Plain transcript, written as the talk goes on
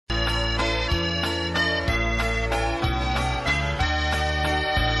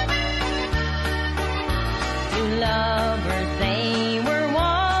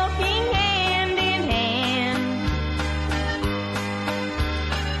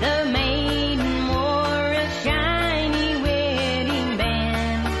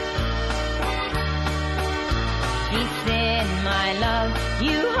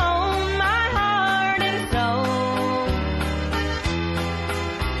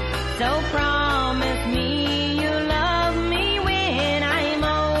So promise me you'll love me when I'm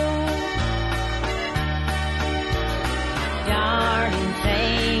old. Darling,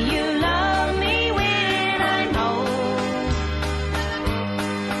 say you love me when I'm old.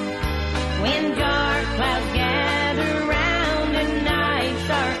 When dark clouds gather round and nights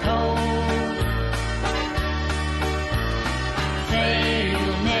are cold, say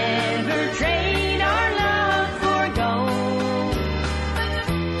you'll never trade our love for gold.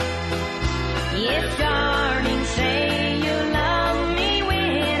 Yes, darling, say you love me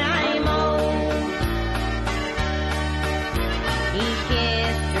when I'm old. He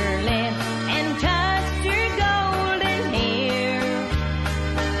kissed her lips and touched her golden hair,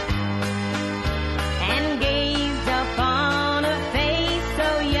 and gazed upon a face so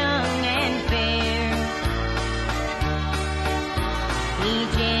young and fair. He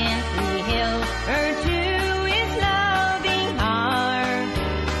gently held her to his loving heart,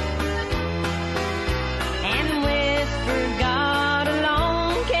 and whispered, God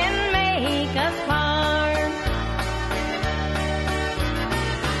alone can make us part.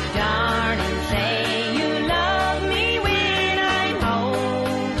 Darling, say you love me when I'm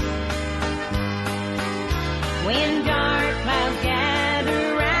old. When dark clouds gather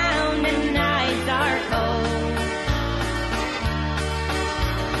round and nights are cold,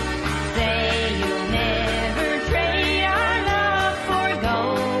 say you'll never trade our love for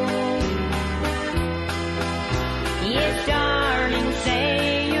gold. Yes, darling, say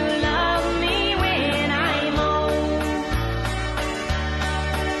you love me when I'm old.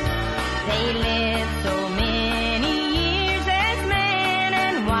 They lived so many years as man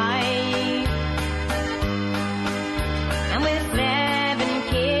and wife, and with 7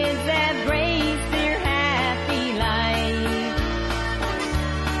 kids that graced their happy life.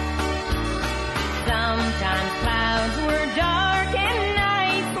 Sometimes clouds were dark and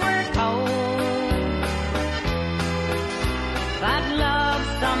nights were cold, but love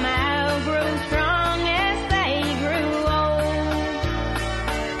somehow grew strong as they grew old.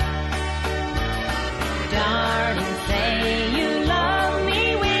 Darling, say you love me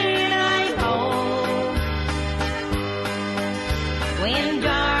when I'm old. When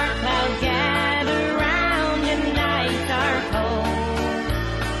dark clouds gather round and nights are cold,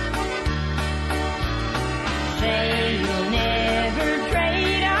 say you'll never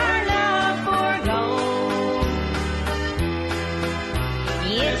trade our love for gold.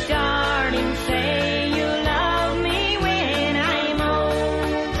 Yes, darling, say you love me when I'm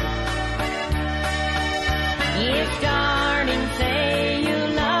old. Yes, darling, say